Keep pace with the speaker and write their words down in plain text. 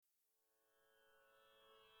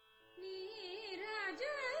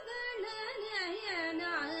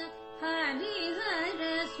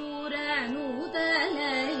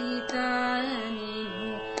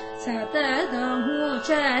तदमु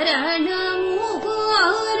चरणमु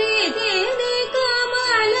कोरिदिनि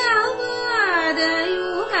कमलवादयुगमु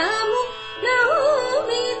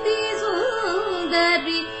नौमिति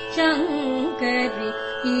सुन्दरि शङ्करि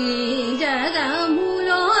ई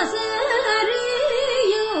जगमुलो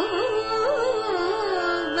सरियु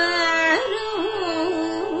वरु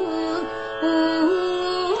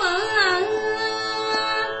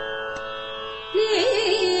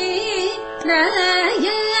नय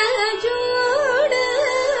जोड़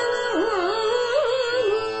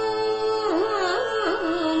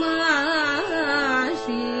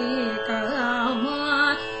माशी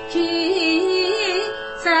Kamakshi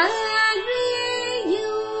सरियु.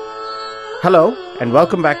 Hello and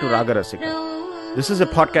welcome back to Raaga Sivaranjani. This is a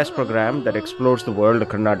podcast program that explores the world of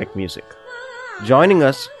Carnatic music. Joining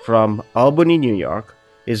us from Albany, New York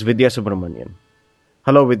is Vidya Subramanian.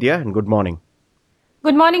 Hello Vidya and good morning.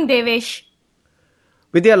 Good morning, Devesh.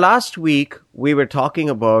 Vidya, last week we were talking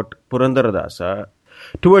about Purandaradasa.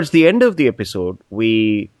 Towards the end of the episode,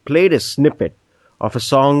 we played a snippet of a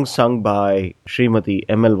song sung by Srimati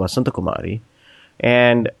M.L. Vasanthakumari.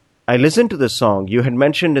 And I listened to the song. You had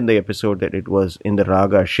mentioned in the episode that it was in the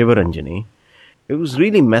Raaga Sivaranjani. It was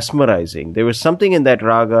really mesmerizing. There was something in that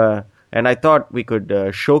raga, and I thought we could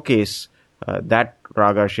showcase that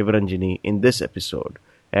Raaga Sivaranjani in this episode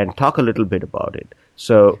and talk a little bit about it.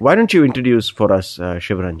 So why don't you introduce for us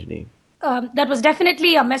Sivaranjani? That was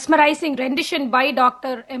definitely a mesmerizing rendition by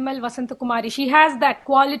Dr. M.L. Vasanthakumari. She has that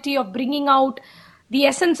quality of bringing out the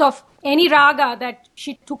essence of any raga that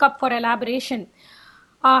she took up for elaboration.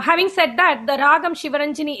 Having said that, the Ragam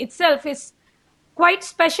Sivaranjani itself is quite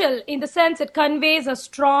special in the sense it conveys a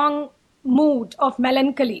strong mood of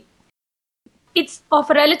melancholy. It's of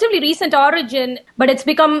a relatively recent origin, but it's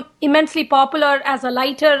become immensely popular as a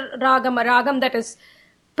lighter ragam, a ragam that is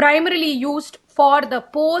primarily used for the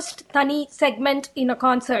post-thani segment in a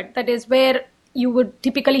concert. That is where you would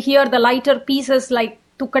typically hear the lighter pieces like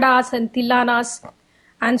tukadas and tillanas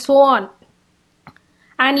and so on.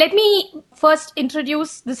 And let me first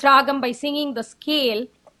introduce this ragam by singing the scale.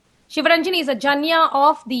 Sivaranjani is a janya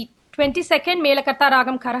of the 22nd Melakarta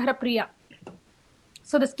ragam Karahara Priya.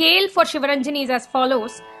 So the scale for Sivaranjani is as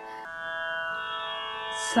follows.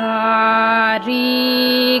 Sa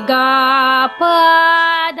ri ga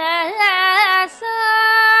pa da sa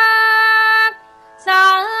sa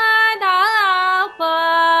da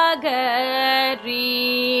pa ga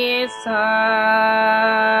ri sa.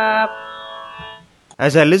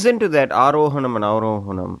 As I listen to that Arohanam and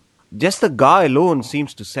Arohanam, just the ga alone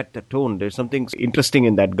seems to set the tone. There's something interesting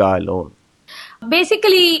in that ga alone.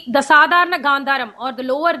 Basically, the Sadharana Gandharam or the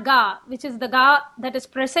lower ga, which is the ga that is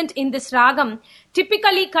present in this ragam,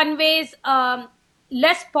 typically conveys a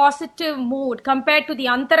less positive mood compared to the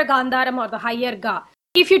Antara Gandharam or the higher ga.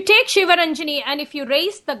 If you take Sivaranjani and if you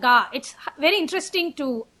raise the ga, it's very interesting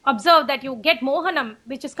to observe that you get Mohanam,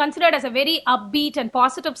 which is considered as a very upbeat and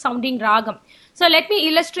positive sounding ragam. So let me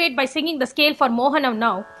illustrate by singing the scale for Mohanam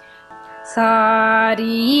now. Sa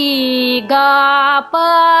ri ga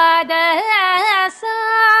pa da sa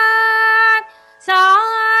sa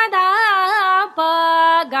da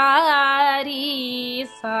pa ga ri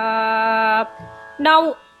sa.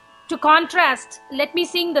 Now to contrast, let me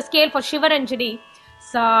sing the scale for Sivaranjani.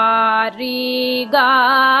 Sa ri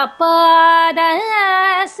ga pa da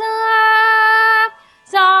sa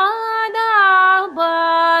sa da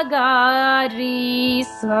pa ga ri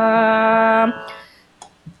sa.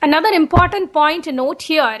 Another important point to note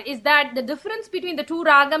here is that the difference between the two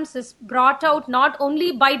ragams is brought out not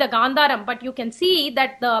only by the Gandharam, but you can see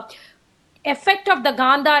that the effect of the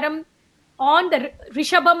Gandharam on the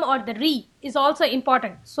Rishabham or the Ri is also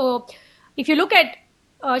important. So if you look at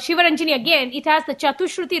Sivaranjani again, it has the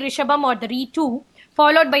Chatushruti Rishabham or the Ri2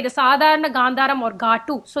 followed by the Sadharana Gandharam or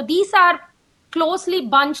Ga2. So these are closely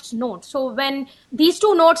bunched notes. So when these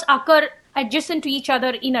two notes occur adjacent to each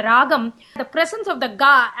other in a ragam, the presence of the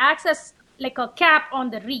ga acts as like a cap on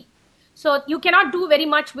the ri. So you cannot do very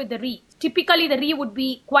much with the ri. Typically the ri would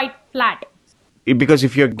be quite flat. Because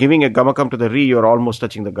if you're giving a gamakam to the ri, you're almost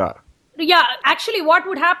touching the ga. Yeah, actually what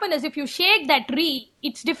would happen is if you shake that ri,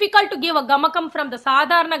 it's difficult to give a gamakam from the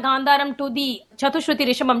Sadharana Gandharam to the Chatushruti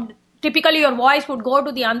Rishabham. Typically your voice would go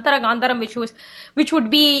to the Antara Gandharam, which would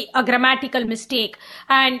be a grammatical mistake.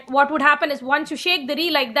 And what would happen is once you shake the ri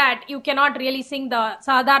like that, you cannot really sing the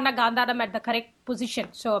Sadharana Gandharam at the correct position.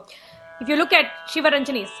 So if you look at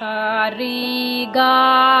Sivaranjani, sa ri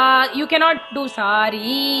ga, you cannot do sa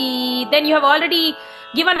ri. Then you have already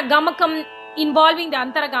given a gamakam involving the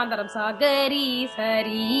Antara Gandharam, sa, gari,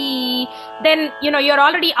 sari, then, you're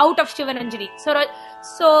already out of Sivaranjani.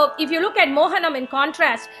 So if you look at Mohanam in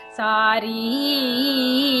contrast,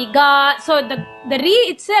 sari, ga, so the re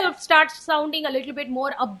itself starts sounding a little bit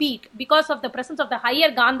more upbeat because of the presence of the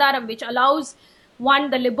higher Gandharam, which allows one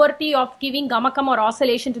the liberty of giving gamakam or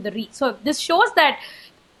oscillation to the re. So this shows that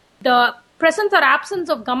the presence or absence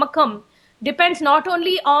of gamakam depends not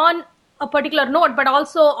only on a particular note, but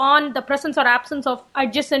also on the presence or absence of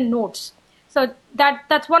adjacent notes. So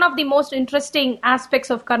that's one of the most interesting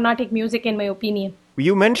aspects of Carnatic music, in my opinion.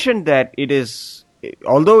 You mentioned that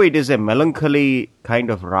although it is a melancholy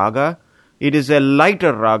kind of raga, it is a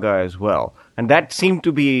lighter raga as well. And that seemed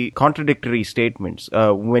to be contradictory statements.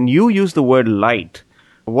 When you use the word light,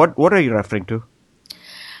 what are you referring to?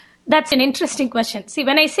 That's an interesting question. See,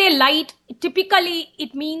 when I say light, typically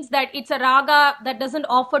it means that it's a raga that doesn't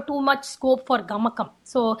offer too much scope for gamakam.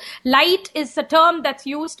 So light is a term that's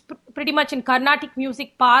used pretty much in Carnatic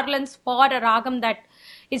music parlance for a ragam that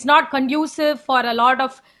is not conducive for a lot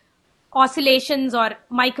of oscillations or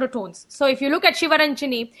microtones. So if you look at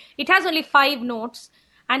Sivaranjani, it has only 5 notes.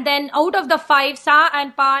 And then out of the 5, sa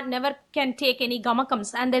and pa never can take any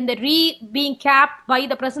gamakams. And then the re being capped by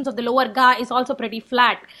the presence of the lower ga is also pretty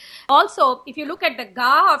flat. Also, if you look at the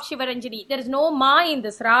ga of Sivaranjani, there is no ma in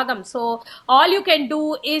this ragam. So all you can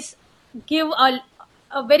do is give a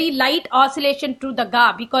very light oscillation to the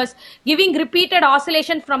ga, because giving repeated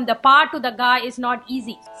oscillation from the pa to the ga is not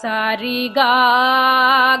easy. Sa, re,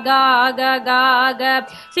 ga, ga, ga, ga, ga.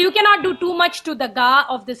 So you cannot do too much to the ga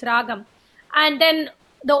of this ragam. And then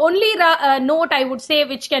the only note I would say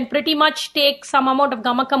which can pretty much take some amount of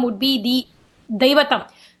gamakam would be the Daivatam.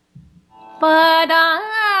 Pada,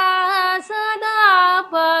 sada,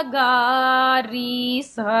 pagari,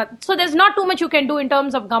 sa. So there's not too much you can do in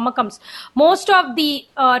terms of gamakams. Most of the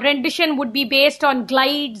rendition would be based on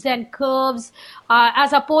glides and curves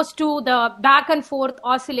as opposed to the back and forth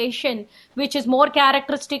oscillation, which is more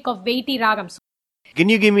characteristic of weighty ragams. Can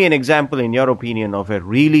you give me an example, in your opinion, of a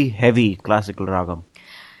really heavy classical ragam?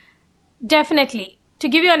 Definitely. To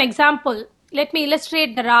give you an example, let me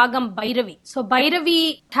illustrate the ragam Bhairavi. So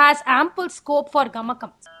Bhairavi has ample scope for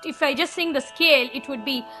gamakam. If I just sing the scale, it would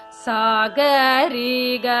be sa, ga,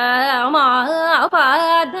 re, ga, ma,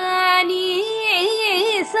 pa, da, ni,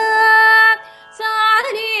 sa, sa,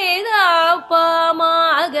 re, da, pa,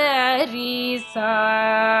 ma, ga, re,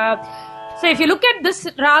 sa. So if you look at this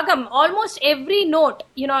ragam, almost every note,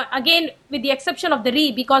 again with the exception of the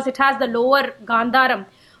re, because it has the lower Gandharam,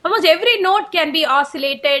 almost every note can be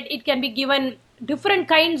oscillated. It can be given different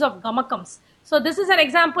kinds of gamakams. So this is an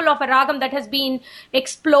example of a ragam that has been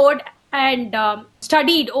explored and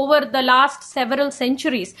studied over the last several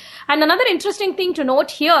centuries. And another interesting thing to note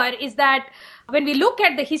here is that when we look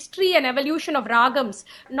at the history and evolution of ragams,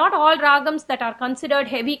 not all ragams that are considered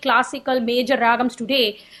heavy classical major ragams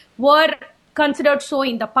today were considered so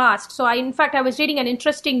in the past. So in fact, I was reading an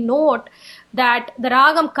interesting note that the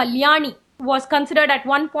ragam Kalyani was considered at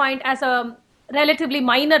one point as a relatively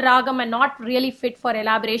minor ragam and not really fit for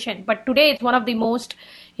elaboration. But today it's one of the most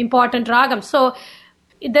important ragams. So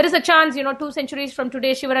there is a chance, 2 centuries from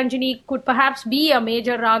today, Sivaranjani could perhaps be a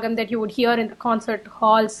major ragam that you would hear in the concert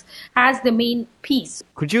halls as the main piece.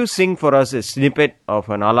 Could you sing for us a snippet of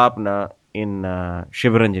an alapna in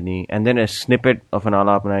Sivaranjani and then a snippet of an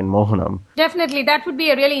alapna in Mohanam? Definitely, that would be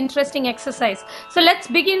a really interesting exercise. So let's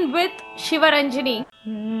begin with Sivaranjani.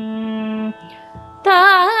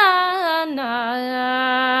 Ta na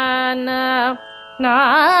na na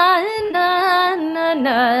na na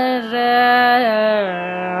na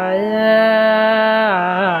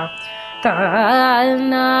ta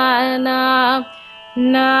na na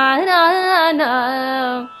na na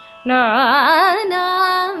na na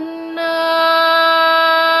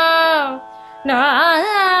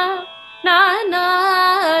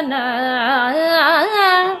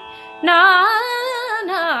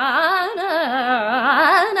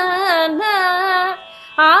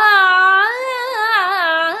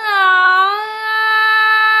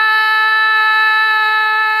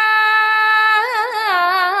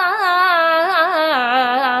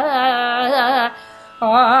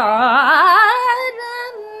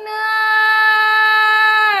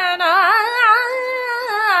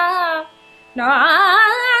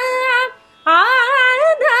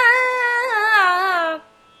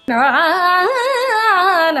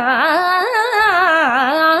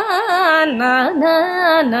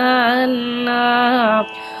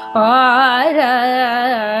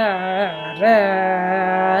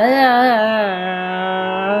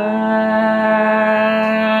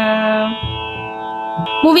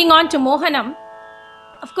Moving on to Mohanam.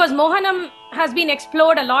 Of course, Mohanam has been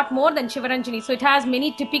explored a lot more than Sivaranjani. So it has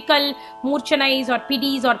many typical murchanais or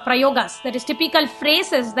pidis or prayogas, that is typical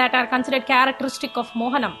phrases that are considered characteristic of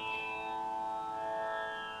Mohanam.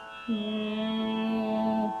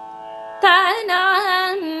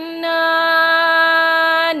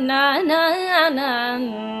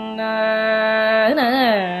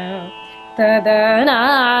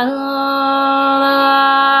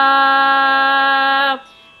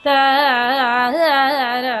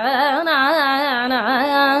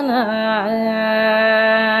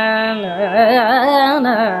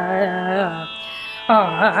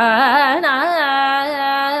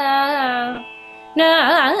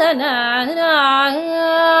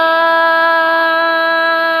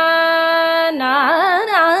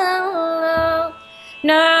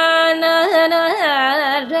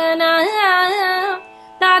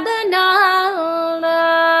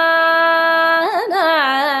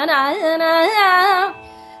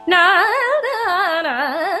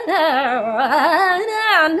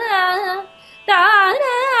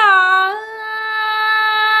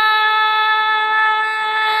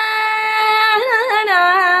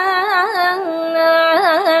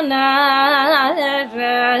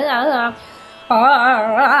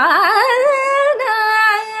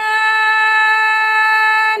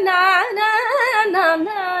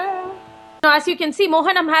 As you can see,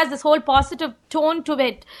 Mohanam has this whole positive tone to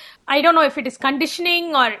it. I don't know if it is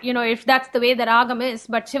conditioning or, if that's the way the ragam is,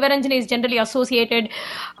 but Sivaranjani is generally associated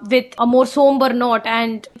with a more somber note,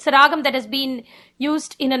 and it's a ragam that has been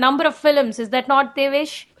used in a number of films. Is that not,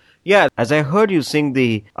 Devesh? Yeah, as I heard you sing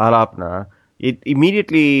the Alapna, it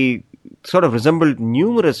immediately sort of resembled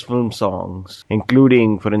numerous film songs,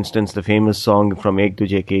 including, for instance, the famous song from Ek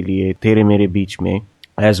Duje Ke Liye, Tere Mere Beech Mein,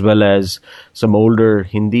 as well as some older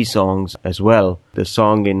Hindi songs as well. The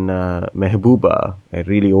song in Mehbooba, a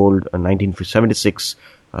really old 1976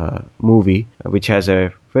 movie, which has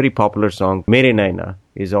a very popular song, Mere Naina,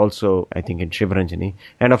 is also, I think, in Sivaranjani.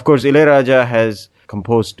 And of course, Ilayaraja has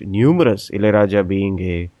composed numerous, Ilayaraja being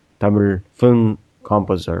a Tamil film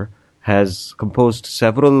composer, has composed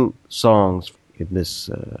several songs in this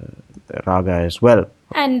raga as well.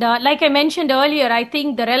 And like I mentioned earlier, I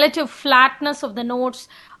think the relative flatness of the notes,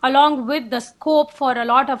 along with the scope for a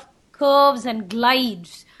lot of curves and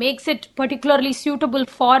glides, makes it particularly suitable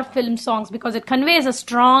for film songs because it conveys a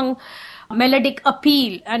strong melodic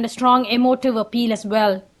appeal and a strong emotive appeal as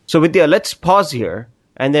well. So Vidya, let's pause here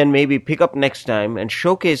and then maybe pick up next time and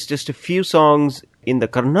showcase just a few songs in the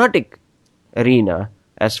Carnatic arena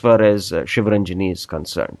as far as Sivaranjani is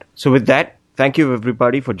concerned. So with that, thank you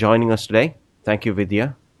everybody for joining us today. Thank you,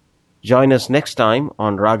 Vidya. Join us next time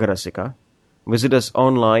on Raaga Rasika. Visit us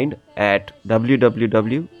online at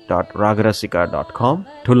www.raagarasika.com.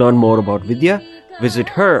 To learn more about Vidya, visit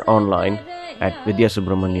her online at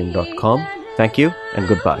vidyasubramaniam.com. Thank you and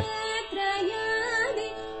goodbye.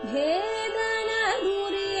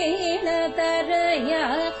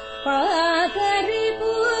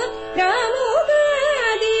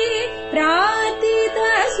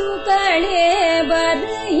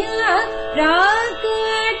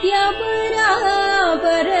 प्राकट्य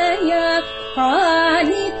परापरया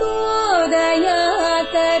कालितोदया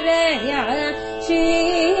तरया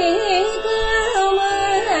जयति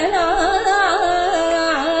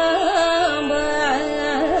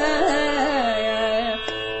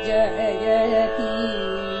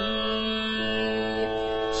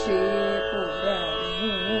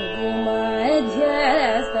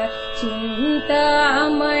श्रीपुरमध्यस्थ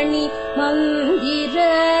चिन्तामणि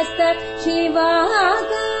मन्दिरस्थ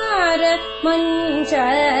शिवाकार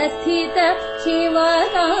मञ्चस्थित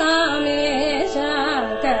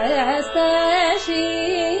शिवरामेशाकस्त श्री